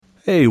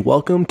Hey,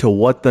 welcome to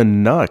What the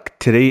Nuck.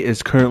 Today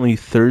is currently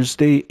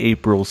Thursday,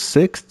 April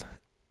 6th,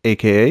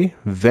 aka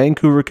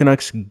Vancouver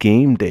Canucks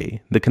game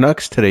day. The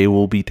Canucks today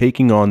will be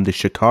taking on the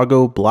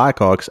Chicago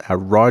Blackhawks at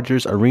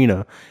Rogers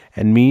Arena,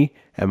 and me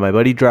and my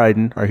buddy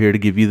Dryden are here to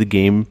give you the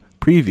game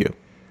preview.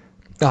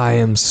 I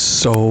am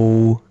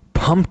so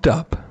pumped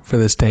up for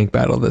this tank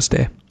battle this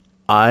day.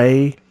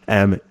 I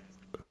am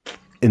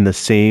in the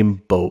same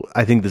boat.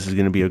 I think this is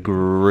going to be a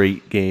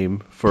great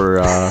game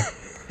for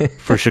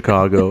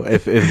Chicago.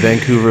 If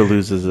Vancouver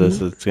loses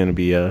this, it's going to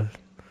be a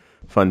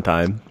fun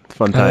time.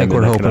 I think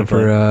we're hoping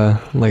for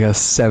like a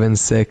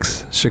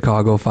 7-6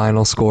 Chicago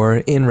final score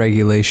in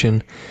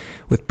regulation,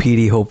 with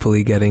Petey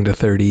hopefully getting to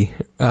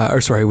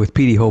with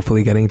Petey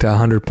hopefully getting to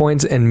 100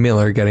 points and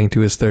Miller getting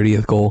to his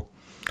 30th goal.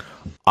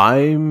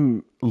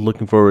 I'm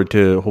looking forward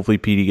to hopefully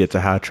Petey gets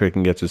a hat trick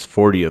and gets his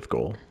 40th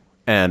goal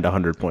and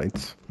 100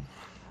 points.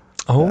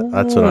 Oh,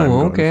 that's what I'm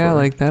going okay. for. I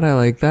like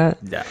that.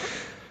 Yeah,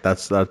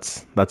 that's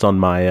on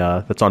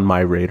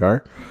my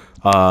radar.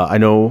 I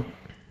know,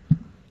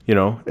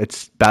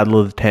 it's Battle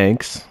of the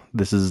Tanks.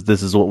 This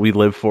is what we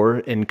live for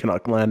in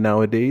Canuckland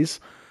nowadays.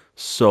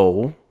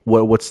 So,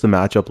 what's the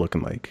matchup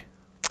looking like?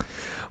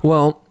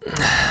 Well,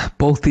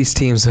 both these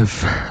teams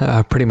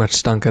have pretty much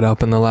stunk it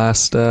up in their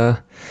last 10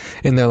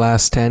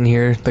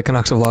 here. The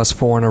Canucks have lost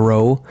 4 in a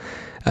row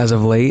as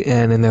of late,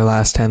 and in their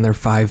last 10, they're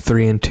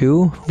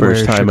 5-3-2.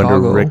 First time under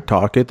Rick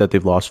Tocchet that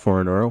they've lost 4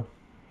 in a row.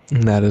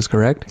 That is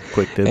correct.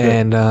 Quick tidbit.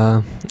 And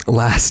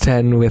last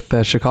 10 with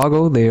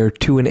Chicago, they are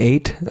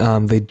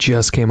 2-8. They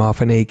just came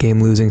off an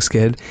 8-game losing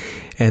skid,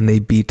 and they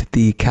beat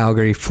the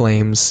Calgary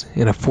Flames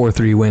in a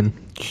 4-3 win.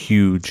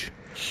 Huge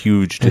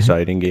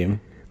deciding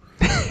game.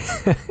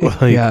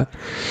 Yeah,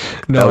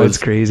 no, it's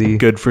crazy.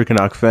 Good for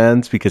Canuck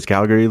fans because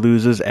Calgary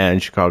loses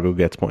and Chicago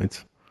gets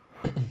points.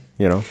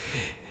 Yeah,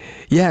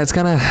 it's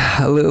kind of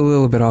a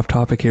little bit off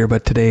topic here,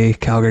 but today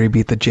Calgary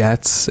beat the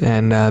Jets,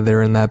 and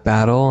they're in that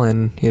battle,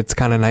 and it's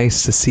kind of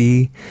nice to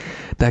see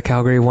that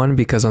Calgary won,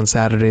 because on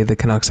Saturday the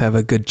Canucks have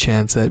a good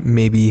chance at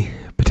maybe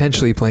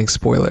potentially playing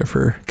spoiler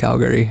for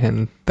Calgary,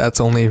 and that's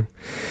the only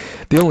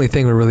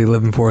thing we're really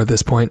living for at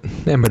this point.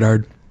 And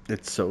Bedard.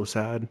 It's so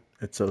sad.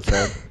 It's so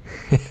sad.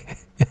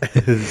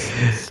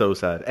 It's so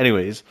sad.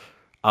 Anyways,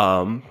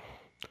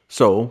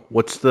 so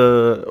what's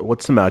the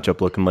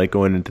matchup looking like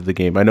going into the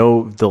game? I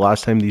know the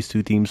last time these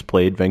two teams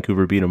played,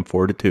 Vancouver beat them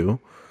 4-2.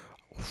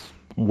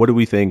 What do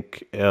we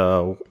think?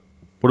 What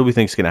do we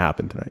think is going to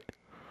happen tonight?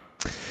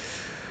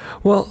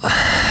 Well,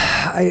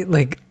 I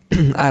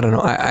don't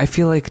know. I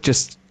feel like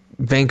just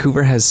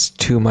Vancouver has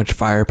too much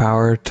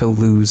firepower to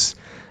lose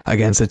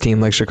against a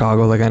team like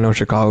Chicago. Like, I know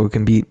Chicago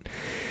can beat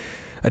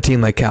a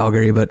team like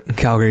Calgary, but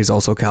Calgary's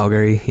also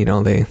Calgary.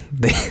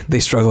 They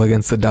struggle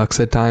against the Ducks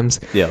at times.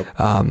 Yeah.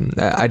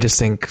 I just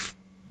think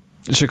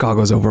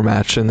Chicago's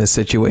overmatched in this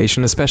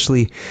situation,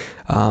 especially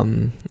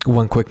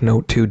one quick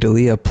note too.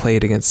 D'Elia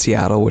played against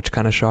Seattle, which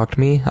kind of shocked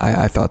me.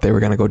 I thought they were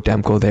going to go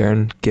Demko there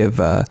and give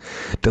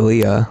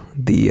D'Elia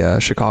the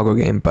Chicago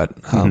game, but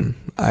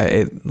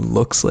it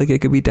looks like it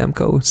could be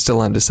Demko. Still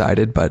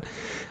undecided, but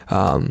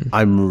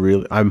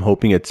I'm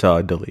hoping it's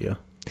D'Elia.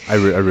 I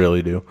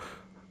really do.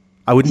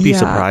 I wouldn't be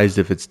surprised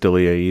if it's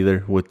D'Elia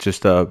either, with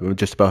just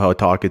about how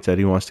Tocchet said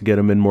he wants to get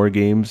him in more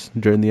games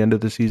during the end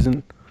of the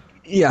season.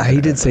 Yeah,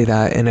 he did say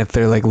that, and if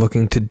they're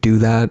looking to do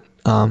that,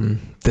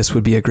 this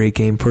would be a great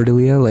game for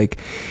D'Elia.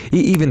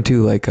 Even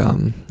too,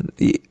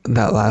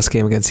 that last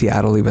game against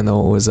Seattle, even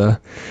though it was a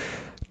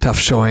tough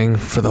showing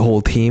for the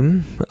whole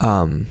team,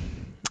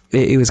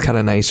 it was kind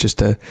of nice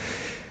just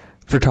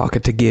for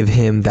Tocchet to give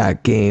him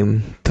that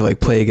game to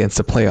play against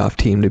a playoff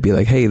team, to be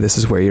like, hey, this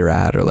is where you're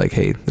at, or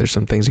hey, there's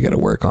some things you got to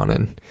work on.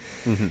 And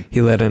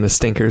he let in a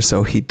stinker,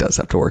 so he does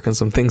have to work on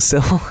some things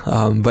still.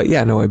 But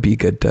yeah, no, it'd be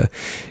good to,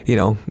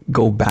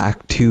 go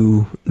back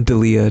to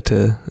D'Elia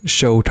to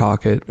show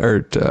Tocchet,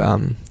 or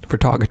for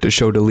Tocchet to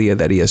show D'Elia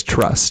that he has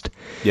trust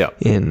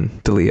in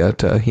D'Elia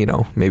to,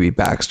 maybe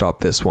backstop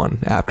this one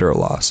after a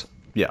loss.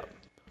 Yeah.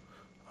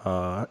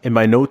 In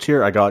my notes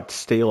here, I got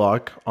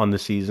Stalock on the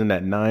season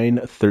at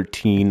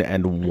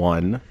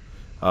 9-13-1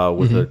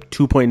 with a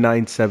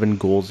 2.97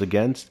 goals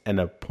against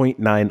and a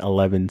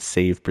 .911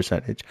 save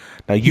percentage.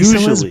 Now,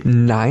 usually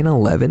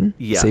 911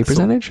 save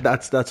percentage.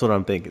 That's what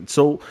I'm thinking.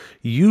 So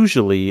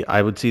usually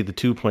I would see the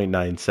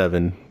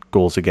 2.97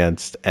 goals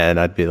against, and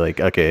I'd be like,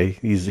 okay,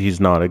 he's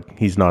not a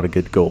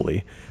good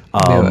goalie.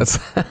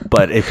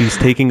 But if he's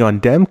taking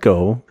on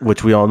Demko,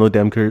 which we all know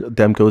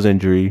Demko's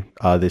injury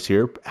this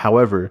year,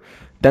 however,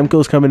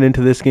 Demko's coming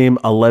into this game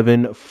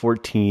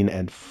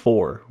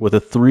 11-14-4 with a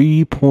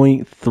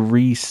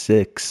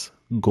 3.36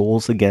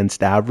 goals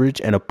against average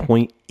and a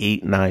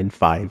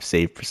 .895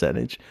 save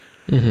percentage.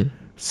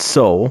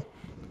 So,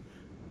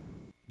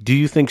 do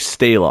you think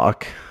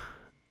Stalock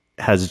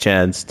has a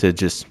chance to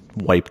just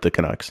wipe the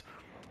Canucks?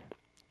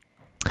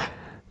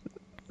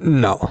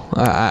 No,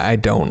 I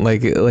don't.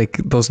 Like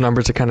those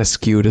numbers are kind of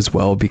skewed as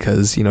well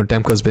because,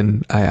 Demko's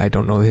been, I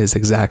don't know his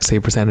exact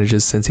save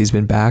percentages since he's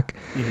been back,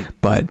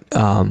 but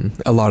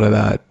a lot of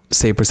that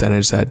save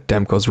percentage that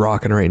Demko's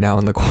rocking right now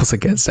in the goals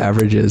against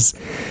average is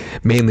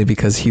mainly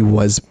because he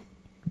was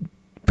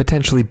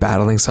potentially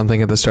battling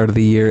something at the start of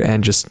the year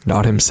and just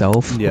not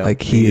himself. Yeah,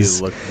 like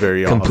he's looked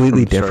very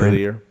completely off from the start of the different.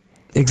 year.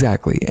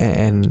 Exactly.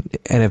 And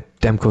if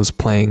Demko's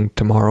playing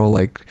tomorrow,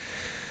 like,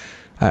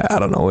 I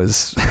don't know,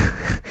 is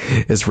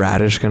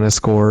Radish gonna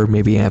score?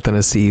 Maybe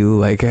Athanasiou?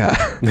 Like, I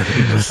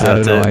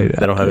don't know.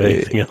 They don't have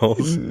anything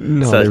else.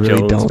 No, Seth they really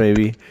Jones, don't.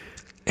 maybe.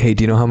 Hey,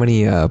 do you know how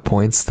many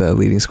points the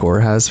leading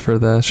scorer has for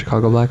the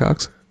Chicago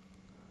Blackhawks?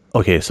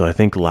 Okay, so I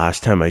think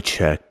last time I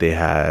checked, they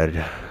had,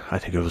 I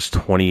think it was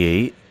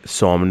 28.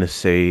 So I'm gonna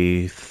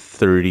say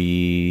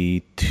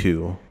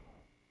 32.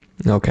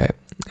 Okay.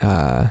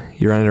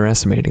 You're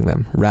underestimating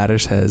them.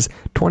 Radish has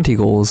 20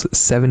 goals,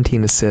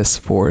 17 assists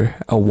for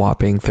a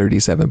whopping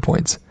 37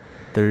 points.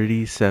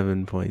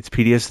 37 points.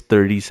 PD has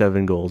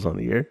 37 goals on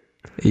the year.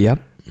 Yep.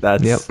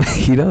 Yep.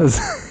 He does.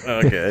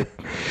 Okay.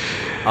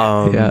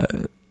 Yeah.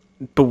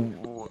 But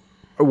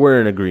we're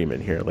in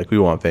agreement here. Like, we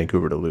want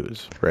Vancouver to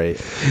lose, right?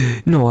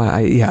 No,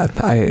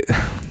 I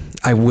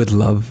would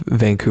love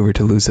Vancouver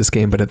to lose this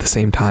game, but at the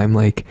same time,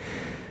 like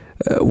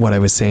what I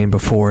was saying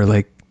before,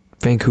 like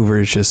Vancouver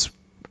is just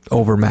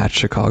overmatched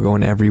Chicago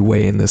in every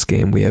way in this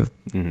game. We have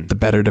the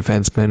better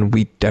defensemen.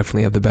 We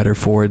definitely have the better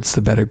forwards,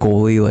 the better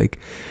goalie. Like,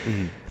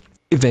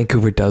 if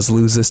Vancouver does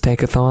lose this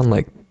tankathon,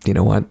 like, you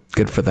know what?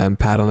 Good for them.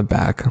 Pat on the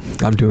back.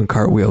 I'm doing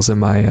cartwheels in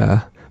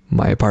my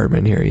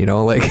apartment here,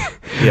 like,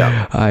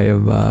 yeah. I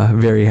am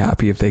very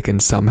happy if they can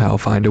somehow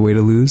find a way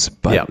to lose,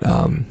 but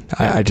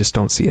I just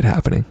don't see it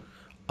happening.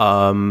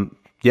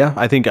 Yeah,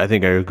 I think I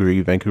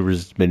agree.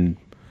 Vancouver's been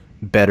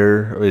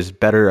is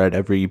better at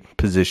every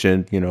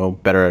position,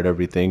 better at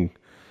everything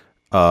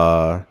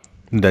than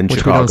Which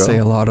Chicago. We don't say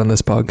a lot on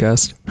this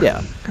podcast.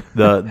 Yeah.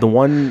 The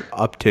one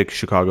uptick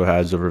Chicago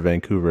has over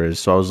Vancouver is,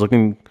 so I was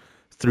looking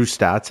through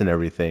stats and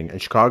everything,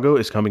 and Chicago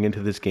is coming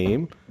into this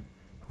game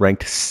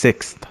ranked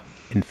 6th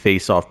in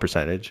face-off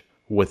percentage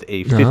with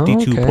a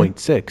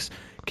 52.6.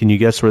 Can you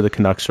guess where the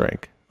Canucks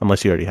rank?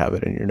 Unless you already have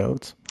it in your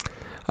notes.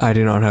 I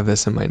do not have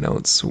this in my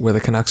notes. Where the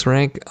Canucks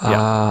rank?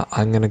 Yeah.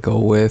 I'm going to go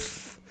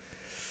with...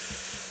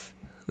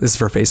 This is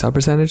for face-off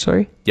percentage,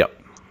 sorry? Yep.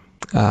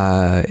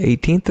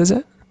 18th, is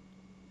it?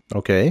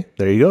 Okay,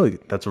 there you go.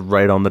 That's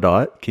right on the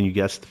dot. Can you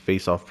guess the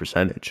face-off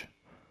percentage?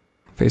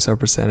 Face-off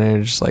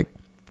percentage, like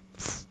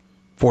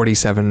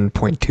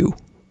 47.2.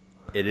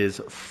 It is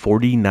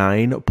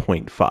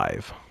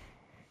 49.5.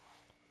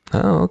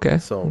 Oh, okay.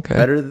 So okay.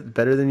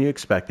 better than you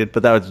expected,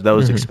 but that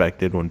was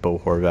expected when Bo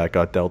Horvat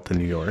got dealt to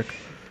New York.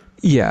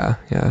 Yeah.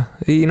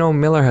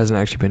 Miller hasn't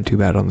actually been too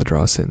bad on the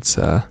draw since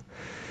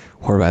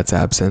Horvat's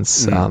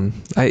absence.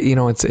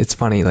 It's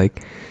funny,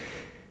 like,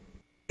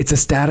 it's a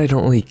stat I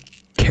don't really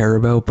care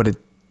about, but it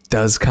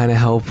does kind of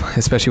help,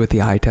 especially with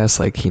the eye test.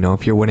 Like,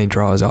 if you're winning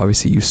draws,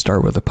 obviously you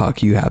start with the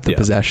puck, you have the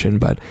possession,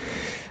 but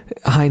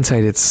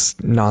hindsight,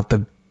 it's not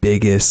the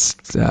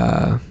biggest,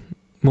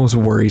 most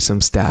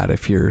worrisome stat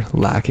if you're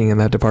lacking in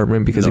that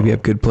department, because if you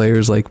have good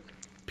players like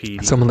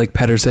someone like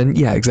Pettersson,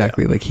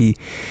 exactly. Like he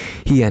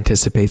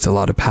anticipates a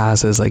lot of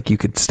passes. Like, you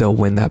could still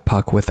win that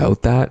puck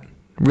without that.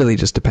 Really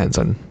just depends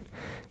on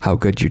how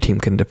good your team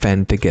can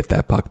defend to get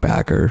that puck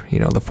back, or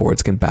the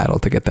forwards can battle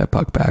to get that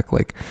puck back.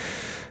 Like,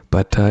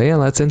 but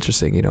that's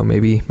interesting.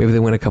 Maybe they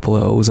win a couple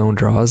of ozone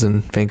draws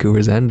in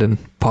Vancouver's end and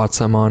pot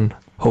some on,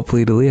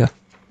 hopefully, D'Elia.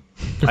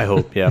 I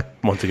hope. Yeah.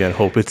 Once again,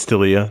 hope it's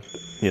D'Elia.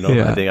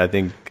 I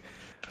think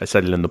I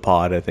said it in the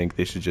pod. I think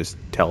they should just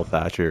tell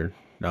Thatcher,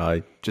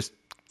 just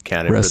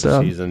can it Rest for the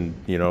up. season.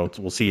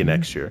 We'll see you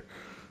next year.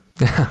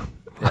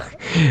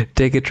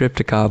 Take a trip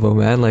to Cabo,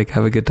 man. Like,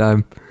 have a good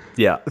time.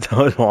 Yeah,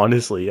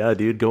 honestly, yeah,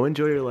 dude. Go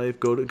enjoy your life.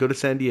 Go to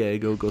San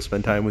Diego. Go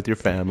spend time with your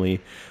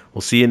family.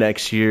 We'll see you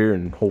next year,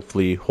 and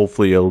hopefully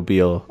it'll be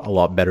a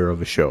lot better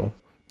of a show.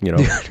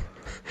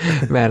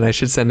 Man, I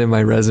should send in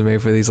my resume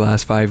for these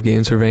last 5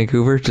 games for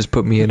Vancouver. Just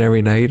put me in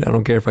every night. I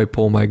don't care if I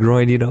pull my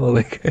groin.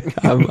 Like,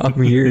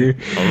 I'm here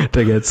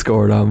to get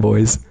scored on,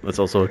 boys. That's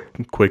also a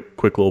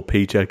quick little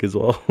paycheck as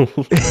well.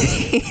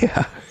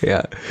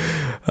 Yeah.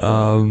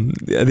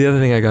 The other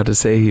thing I got to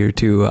say here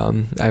too,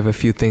 I have a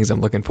few things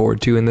I'm looking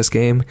forward to in this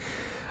game.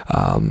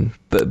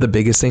 The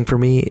biggest thing for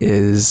me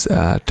is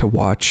to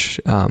watch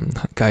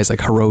guys like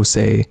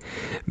Hirose,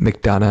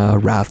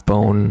 McDonough,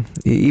 Rathbone,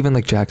 even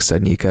like Jack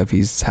Studnicka, if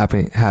he's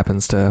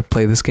happens to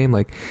play this game.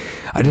 Like,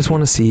 I just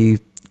want to see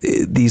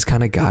these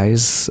kind of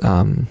guys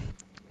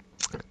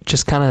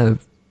just kind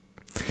of...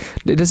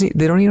 They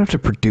don't even have to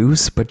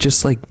produce, but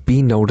just like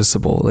be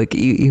noticeable. Like,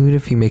 even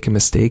if you make a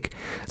mistake,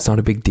 it's not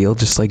a big deal.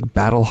 Just like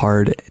battle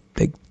hard,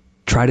 like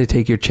try to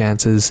take your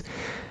chances.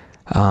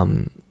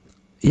 And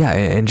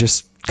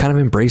just kind of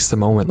embrace the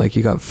moment. Like,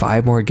 you got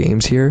 5 more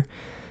games here.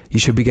 You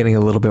should be getting a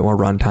little bit more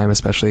run time,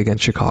 especially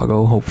against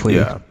Chicago.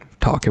 Hopefully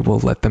Tocchet will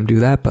let them do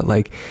that. But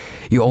like,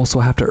 you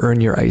also have to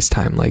earn your ice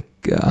time. Like,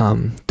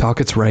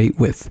 Tocchett's right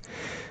with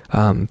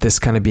this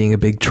kind of being a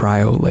big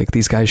tryout. Like,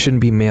 these guys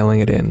shouldn't be mailing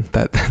it in.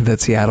 That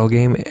Seattle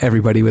game,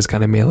 everybody was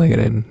kind of mailing it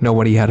in.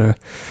 Nobody had a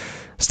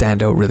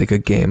standout really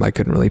good game. I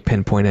couldn't really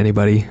pinpoint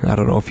anybody. I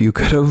don't know if you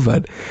could have,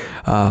 but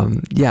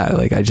yeah,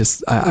 like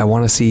I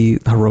want to see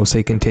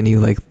Hirose continue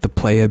like the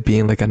play of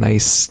being like a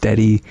nice,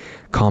 steady,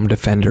 calm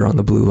defender on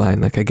the blue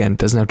line. Like, again, it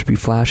doesn't have to be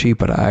flashy,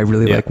 but I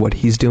really like what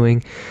he's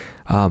doing.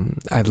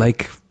 I'd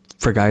like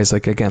for guys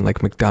like, again, like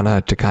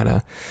McDonough to kind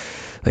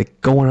of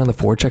like go on the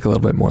forecheck a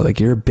little bit more. Like,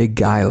 you're a big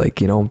guy,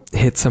 like, you know,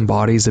 hit some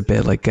bodies a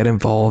bit, like get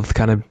involved,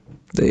 kind of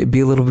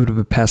be a little bit of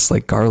a pest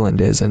like Garland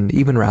is, and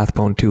even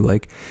Rathbone too.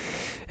 Like,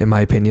 in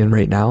my opinion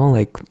right now,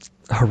 like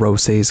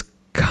Hirose's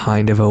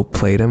kind of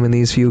outplayed him in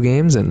these few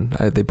games, and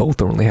they both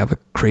don't really have a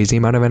crazy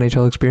amount of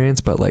NHL experience,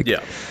 but like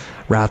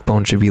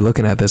Rathbone should be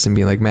looking at this and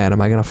being like, man,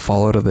 am I going to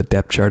fall out of the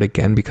depth chart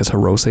again because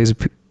Hirose's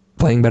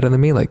playing better than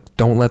me? Like,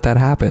 don't let that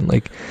happen.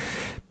 Like,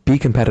 be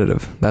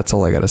competitive. That's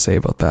all I got to say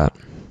about that.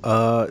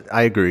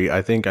 I agree.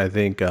 I think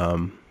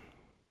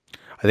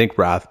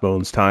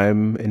Rathbone's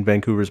time in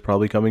Vancouver is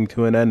probably coming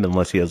to an end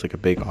unless he has like a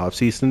big off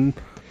season.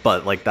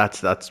 But like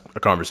that's a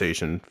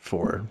conversation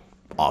for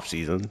off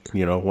season.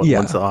 You know,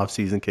 once the off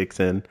season kicks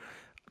in,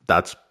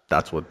 that's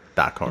what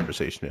that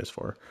conversation is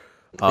for.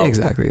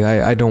 Exactly.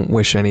 I don't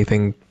wish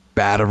anything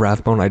bad of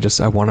Rathbone.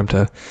 I want him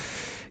to,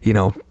 you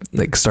know,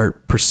 like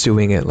start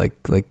pursuing it. Like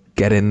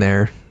get in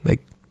there.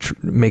 Like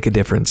make a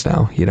difference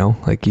now. You know,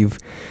 like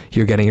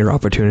you're getting your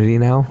opportunity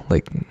now.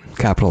 Like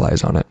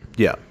capitalize on it.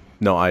 Yeah.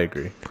 No, I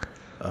agree.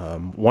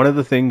 One of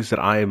the things that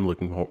I am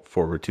looking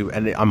forward to,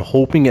 and I'm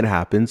hoping it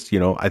happens, you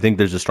know, I think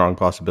there's a strong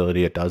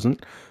possibility it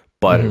doesn't,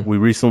 but we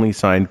recently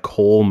signed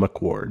Cole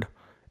McWard,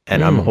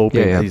 and I'm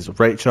hoping he's a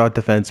right shot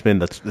defenseman.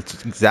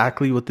 That's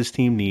exactly what this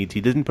team needs.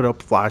 He didn't put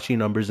up flashy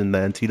numbers in the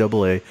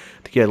NCAA. I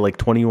think he had like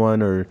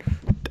 21 or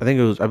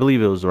I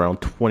believe it was around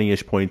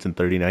 20-ish points in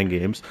 39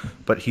 games,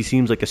 but he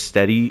seems like a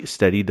steady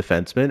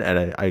defenseman,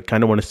 and I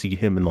kind of want to see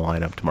him in the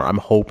lineup tomorrow. I'm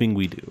hoping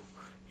we do,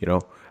 you know.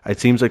 It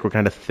seems like we're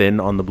kind of thin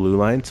on the blue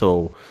line,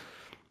 so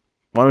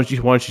why don't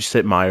you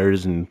sit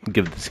Myers and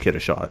give this kid a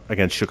shot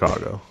against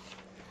Chicago?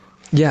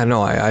 Yeah,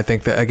 no, I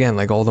think that, again,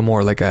 like all the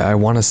more, like I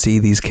want to see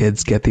these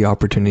kids get the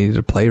opportunity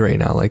to play right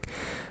now. Like,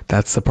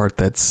 that's the part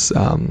that's,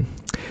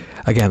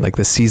 again, like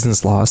the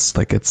season's lost.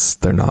 Like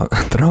they're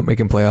not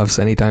making playoffs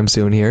anytime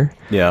soon here.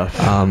 Yeah.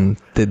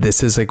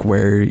 This is like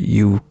where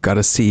you got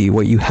to see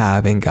what you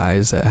have in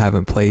guys that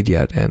haven't played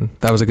yet, and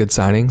that was a good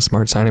signing,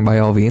 smart signing by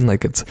Alvin.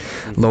 Like, it's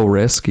low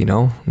risk, you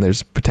know.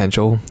 There's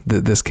potential.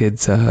 This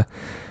kid's, I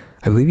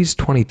believe he's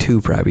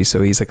 22, probably,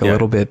 so he's like a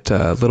little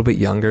bit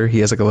younger. He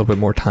has like a little bit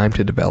more time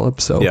to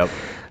develop. So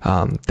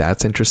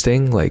that's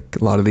interesting. Like,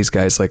 a lot of these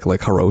guys, like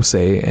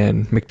Hirose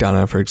and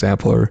McDonough, for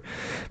example, are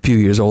a few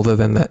years older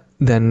than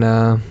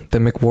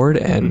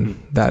McWard, and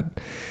that,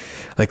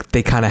 like,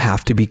 they kind of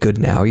have to be good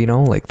now, you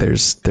know. Like,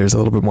 there's a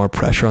little bit more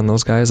pressure on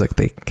those guys. Like,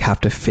 they have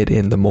to fit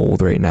in the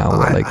mold right now.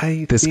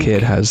 This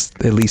kid has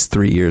at least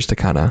 3 years to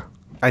kind of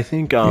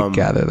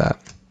gather that.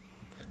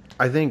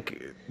 I think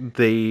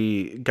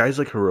guys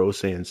like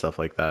Hirose and stuff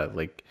like that,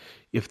 like,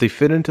 if they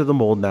fit into the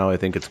mold now, I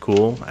think it's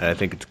cool, and I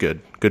think it's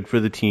good for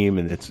the team,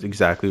 and it's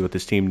exactly what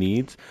this team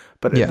needs.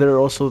 But there are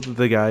also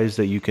the guys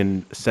that you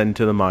can send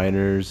to the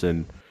minors,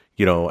 and,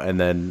 you know, and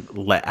then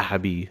let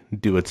Abby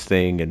do its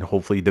thing and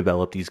hopefully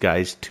develop these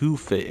guys to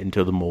fit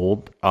into the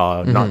mold,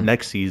 not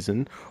next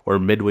season or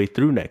midway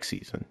through next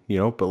season, you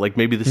know, but like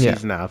maybe the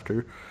season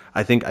after.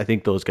 I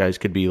think those guys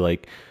could be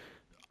like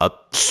a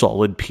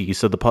solid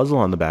piece of the puzzle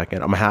on the back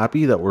end. I'm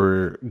happy that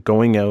we're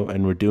going out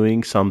and we're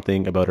doing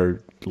something about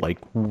our like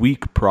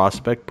weak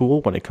prospect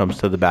pool when it comes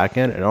to the back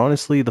end, and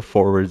honestly the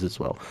forwards as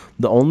well.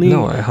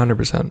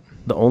 100%.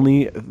 The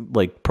only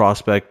like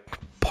prospect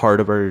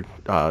part of our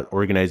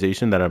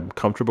organization that I'm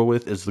comfortable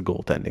with is the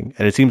goaltending,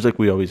 and it seems like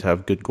we always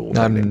have good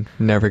goaltending. I'm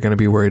never going to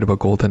be worried about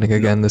goaltending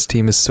again. This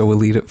team is so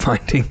elite at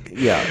finding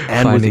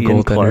and with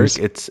Ian Clark,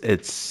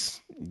 it's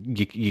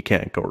you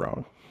can't go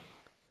wrong.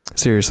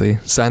 Seriously,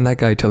 sign that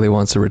guy till he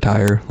wants to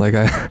retire. Like,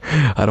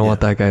 I don't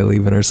want that guy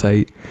leaving our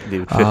site.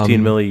 Dude,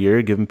 $15 million a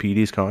year, give him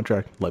PD's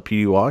contract. Let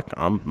PD walk.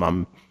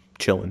 I'm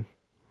chilling.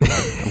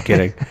 I'm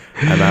kidding.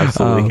 I'm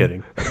absolutely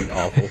kidding. That'd be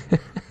awful.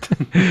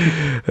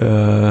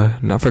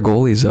 Not for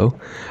goalies though.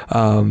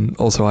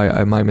 Also,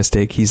 I my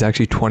mistake. He's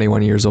actually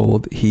 21 years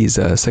old. He's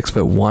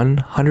 6'1",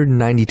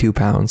 192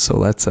 pounds.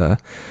 So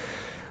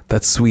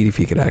that's sweet if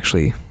he could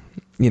actually,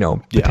 you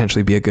know,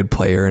 potentially be a good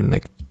player and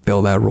like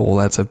fill that role.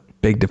 That's a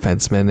big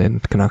defenseman,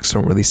 and Canucks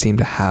don't really seem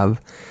to have.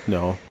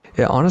 No.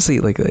 Yeah, honestly,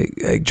 like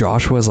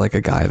Joshua's like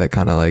a guy that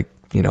kind of like,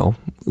 you know,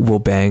 will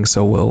bang,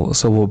 so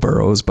will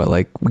Burrows, but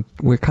like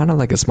we're kind of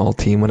like a small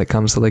team when it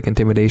comes to like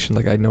intimidation.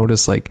 Like, I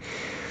noticed, like,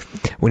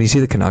 when you see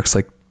the Canucks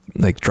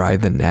like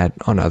drive the net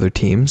on other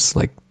teams,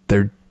 like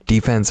their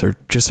defense or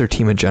just their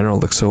team in general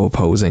looks so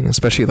opposing,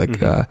 especially like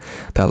that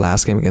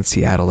last game against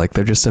Seattle. Like,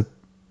 they're just a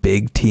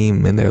big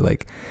team, and they're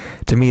like,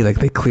 to me, like,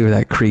 they clear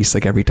that crease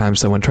like every time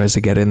someone tries to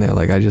get in there.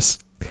 Like,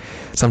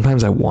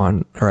 sometimes I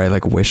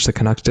wish the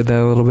Canucks did that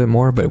a little bit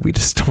more, but we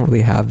just don't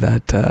really have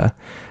that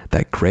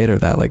grit or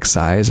that like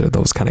size or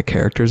those kind of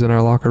characters in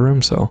our locker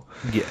room. So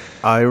yeah,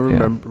 I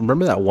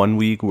remember that one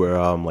week where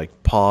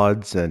like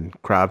Pods and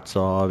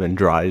Kravtsov and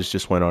Dries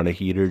just went on a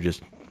heater,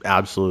 just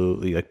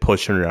absolutely like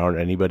pushing around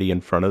anybody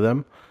in front of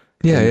them.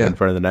 In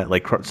front of the net,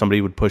 like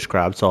somebody would push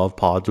Kravtsov,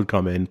 Pods would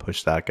come in,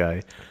 push that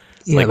guy.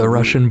 Yeah, like, the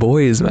Russian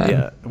boys, man.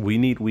 Yeah, we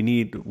need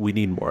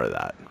more of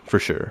that for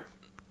sure.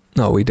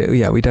 No, we do.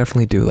 Yeah, we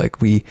definitely do. Like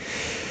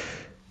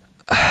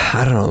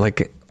I don't know,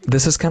 like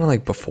this is kind of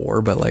like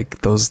before, but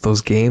like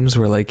those games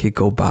where like you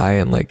go by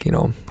and like, you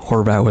know,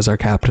 Horvat was our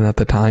captain at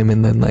the time,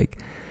 and then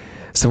like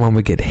someone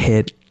would get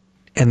hit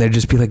and there'd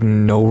just be like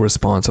no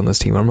response on this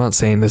team. I'm not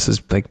saying this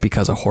is like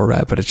because of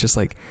Horvat, but it's just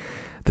like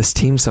this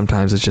team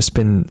sometimes has just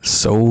been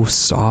so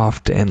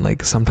soft, and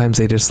like sometimes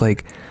they just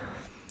like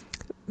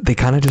they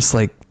kind of just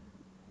like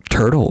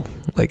turtle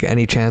like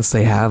any chance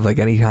they have, like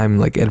anytime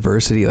like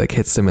adversity like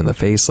hits them in the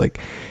face. Like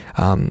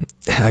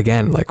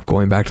again, like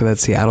going back to that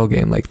Seattle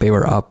game, like they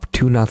were up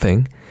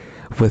 2-0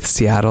 with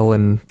Seattle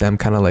and them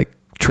kind of like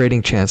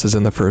trading chances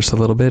in the first a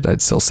little bit.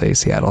 I'd still say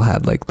Seattle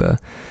had like the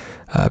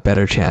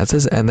better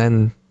chances, and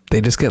then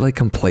they just get like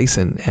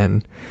complacent,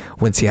 and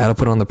when Seattle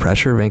put on the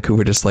pressure,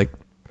 Vancouver just like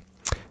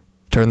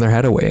turned their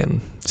head away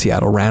and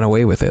Seattle ran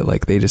away with it.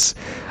 Like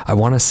I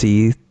want to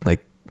see,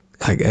 like,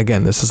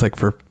 again, this is like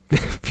for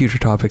future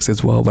topics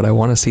as well, but I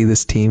want to see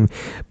this team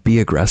be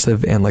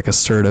aggressive and like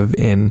assertive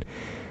in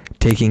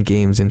taking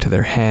games into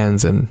their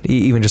hands, and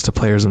even just the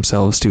players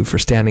themselves too, for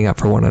standing up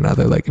for one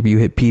another. Like if you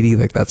hit Petey,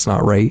 like that's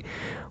not right,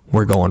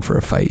 we're going for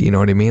a fight, you know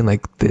what I mean?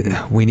 Like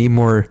we need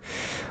more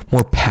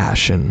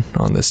passion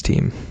on this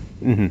team.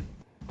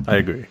 I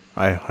agree.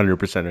 I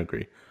 100%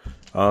 agree.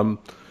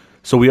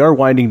 So we are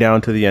winding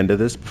down to the end of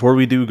this. Before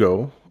we do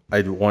go,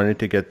 I wanted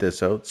to get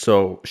this out.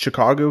 So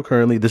Chicago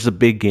currently, this is a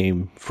big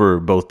game for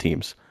both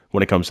teams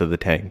when it comes to the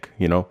tank,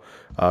 you know.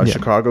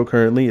 Chicago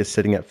currently is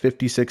sitting at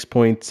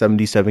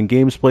 56.77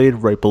 games played.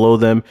 Right below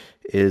them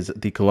is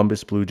the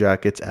Columbus Blue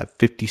Jackets at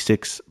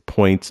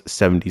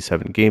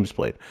 56.77 games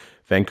played.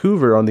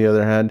 Vancouver, on the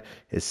other hand,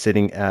 is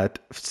sitting at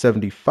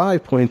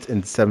 75 points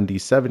in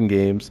 77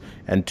 games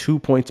and 2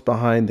 points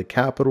behind the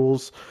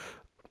Capitals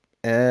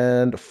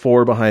and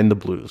 4 behind the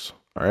Blues.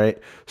 All right.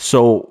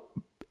 So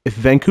if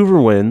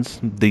Vancouver wins,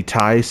 they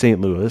tie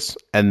St. Louis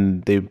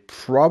and they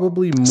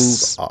probably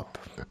move up.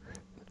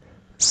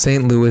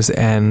 St. Louis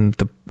and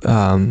the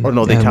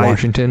they tie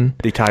Washington.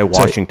 They tie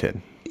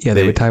Washington. So, yeah,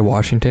 they would tie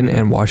Washington,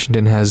 and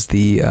Washington has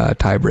the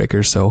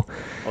tiebreaker. So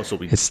also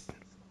we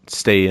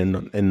stay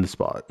in the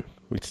spot.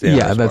 That's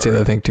the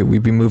other thing too.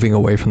 We'd be moving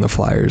away from the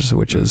Flyers,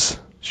 which is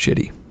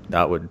shitty.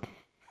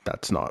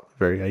 That's not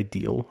very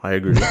ideal. I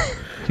agree.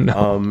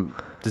 No.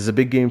 This is a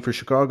big game for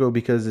Chicago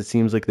because it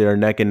seems like they are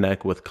neck and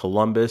neck with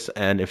Columbus,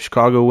 and if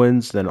Chicago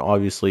wins, then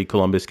obviously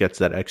Columbus gets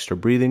that extra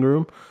breathing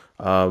room.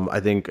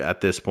 I think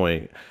at this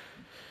point,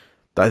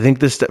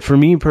 for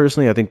me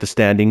personally, I think the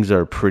standings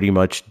are pretty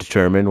much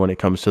determined when it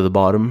comes to the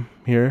bottom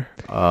here.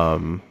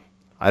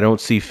 I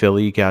don't see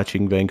Philly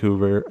catching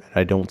Vancouver.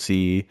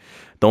 The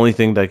only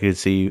thing that I could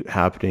see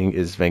happening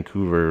is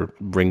Vancouver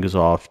rings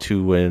off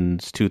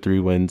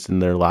 2-3 wins in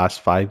their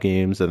last 5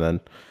 games, and then,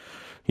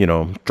 you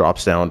know,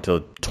 drops down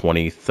to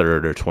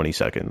 23rd or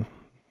 22nd.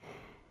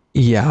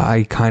 Yeah,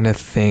 I kind of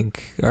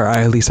think, or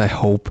at least I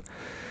hope,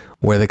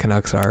 where the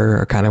Canucks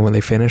are kind of when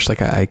they finish.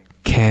 Like I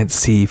can't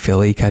see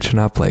Philly catching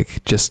up.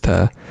 Like just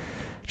to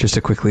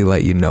quickly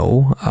let you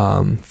know,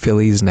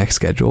 Philly's next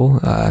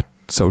schedule.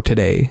 So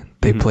today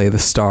they play the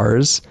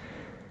Stars.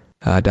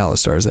 Dallas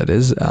Stars, that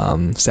is.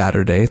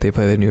 Saturday, they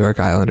play the New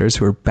York Islanders,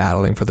 who are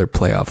battling for their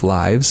playoff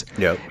lives.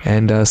 Yep.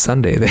 And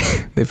Sunday,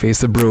 they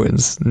face the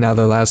Bruins. Now,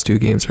 their last 2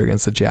 games are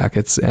against the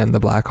Jackets and the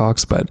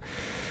Blackhawks, but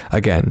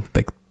again,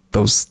 like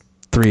those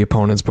 3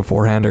 opponents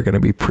beforehand are going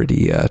to be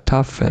pretty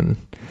tough. And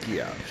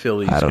yeah,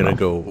 Philly's going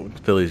 0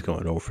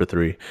 for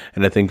 3,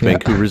 and I think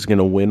Vancouver's going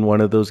to win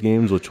one of those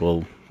games, which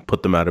will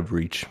put them out of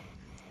reach.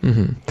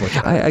 I'm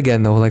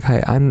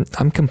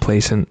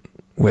complacent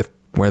with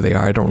where they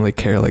are. I don't really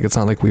care. Like, it's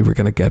not like we were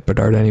going to get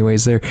Bedard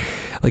anyways. They're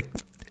like,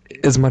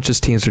 as much as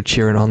teams are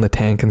cheering on the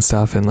tank and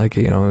stuff, and like,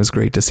 you know, it was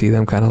great to see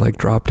them kind of like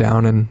drop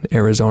down and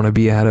Arizona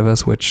be ahead of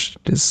us, which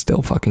is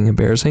still fucking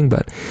embarrassing.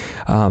 But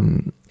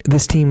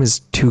this team is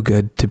too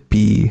good to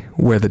be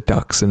where the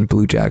Ducks and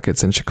Blue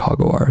Jackets and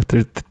Chicago are.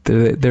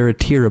 They're a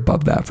tier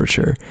above that for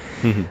sure.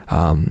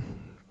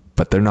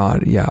 But they're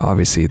not. Yeah,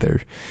 obviously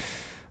they're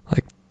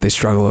like, they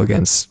struggle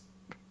against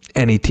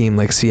any team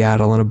like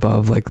Seattle and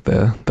above. Like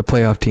the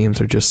playoff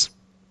teams are just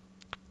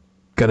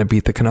gonna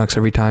beat the Canucks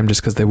every time just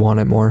because they want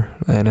it more.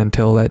 And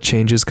until that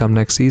changes come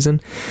next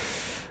season,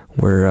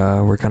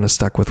 we're kind of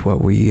stuck with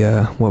what we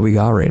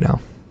got right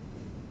now.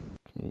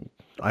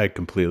 I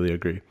completely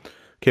agree.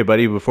 Okay,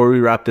 buddy, before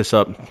we wrap this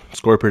up,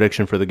 score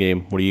prediction for the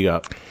game. What do you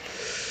got?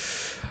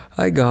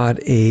 I got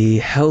a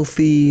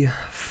healthy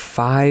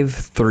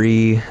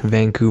 5-3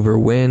 Vancouver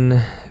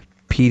win.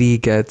 Petey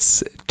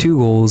gets 2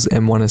 goals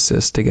and 1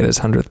 assist to get his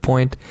 100th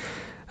point.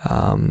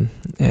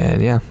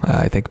 And yeah,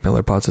 I think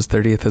Miller Potts is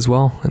 30th as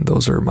well. And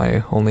those are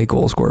my only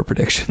goal scorer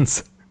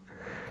predictions.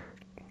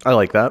 I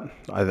like that.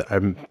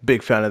 I'm a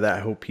big fan of that. I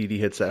hope PD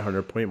hits that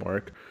 100-point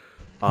mark.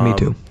 Me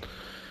too.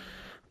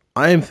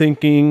 I am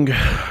thinking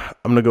I'm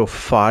going to go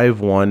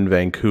 5-1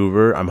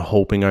 Vancouver. I'm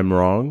hoping I'm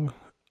wrong.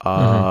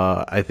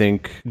 I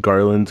think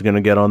Garland's going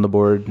to get on the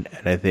board,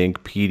 and I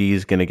think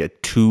PD's going to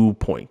get 2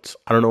 points.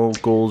 I don't know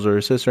goals or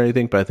assists or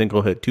anything, but I think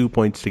he'll hit 2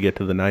 points to get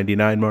to the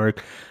 99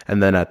 mark,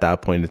 and then at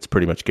that point, it's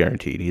pretty much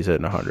guaranteed he's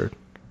hitting 100.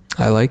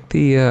 I like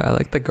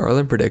the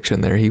Garland prediction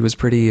there. He's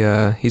pretty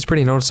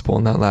noticeable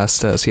in that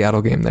last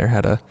Seattle game. There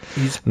had a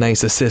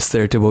nice assist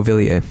there to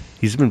Beauvillier.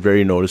 He's been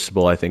very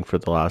noticeable, I think, for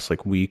the last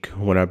week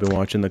when I've been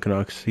watching the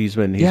Canucks. He's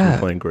been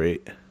playing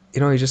great. He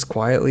just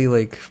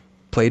quietly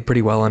played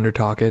pretty well under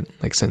Tocchet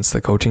since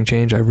the coaching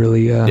change. I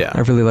really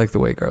like the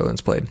way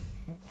Garland's played.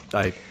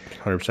 I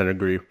 100%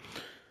 agree.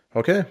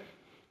 Okay,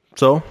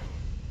 so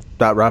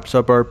that wraps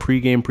up our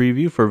pregame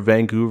preview for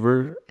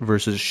Vancouver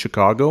versus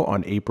Chicago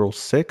on April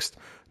 6th.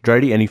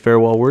 Dridey, any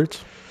farewell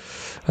words?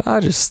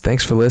 Just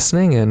thanks for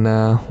listening, and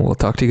we'll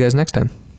talk to you guys next time.